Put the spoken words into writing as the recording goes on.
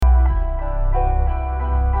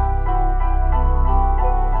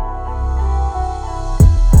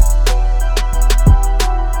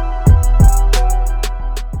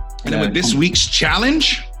this week's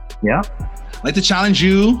challenge. Yeah. I'd like to challenge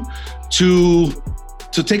you to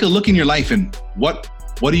take a look in your life and what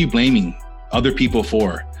are you blaming other people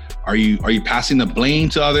for? Are you passing the blame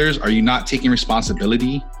to others? Are you not taking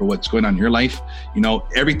responsibility for what's going on in your life? You know,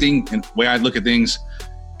 everything, and the way I look at things,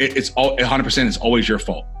 it's all 100% is always your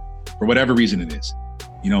fault for whatever reason it is.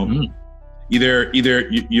 You know, either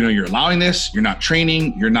you know, you're allowing this, you're not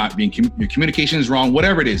training, you're not being, your communication is wrong,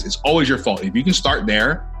 whatever it is, it's always your fault. If you can start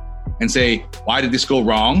there and say, why did this go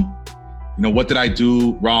wrong? You know, what did I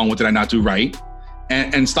do wrong? What did I not do right?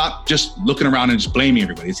 And stop just looking around and just blaming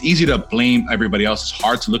everybody. It's easy to blame everybody else. It's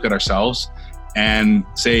hard to look at ourselves and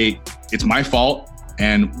say, it's my fault.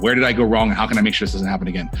 And where did I go wrong? And how can I make sure this doesn't happen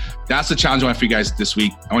again? That's the challenge I want for you guys this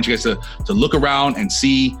week. I want you guys to look around and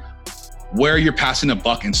see where you're passing the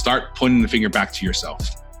buck and start pointing the finger back to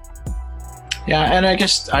yourself. Yeah, and I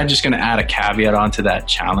guess I'm just going to add a caveat onto that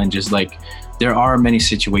challenge is like, there are many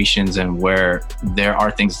situations and where there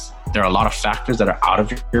are a lot of factors that are out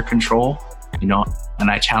of your control, you know, and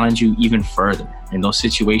I challenge you even further in those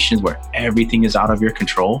situations where everything is out of your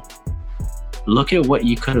control. Look at what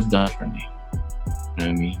you could have done differently. You know what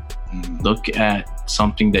I mean? Look at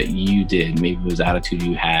something that you did. Maybe it was attitude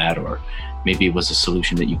you had, or maybe it was a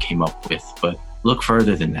solution that you came up with, but look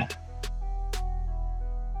further than that.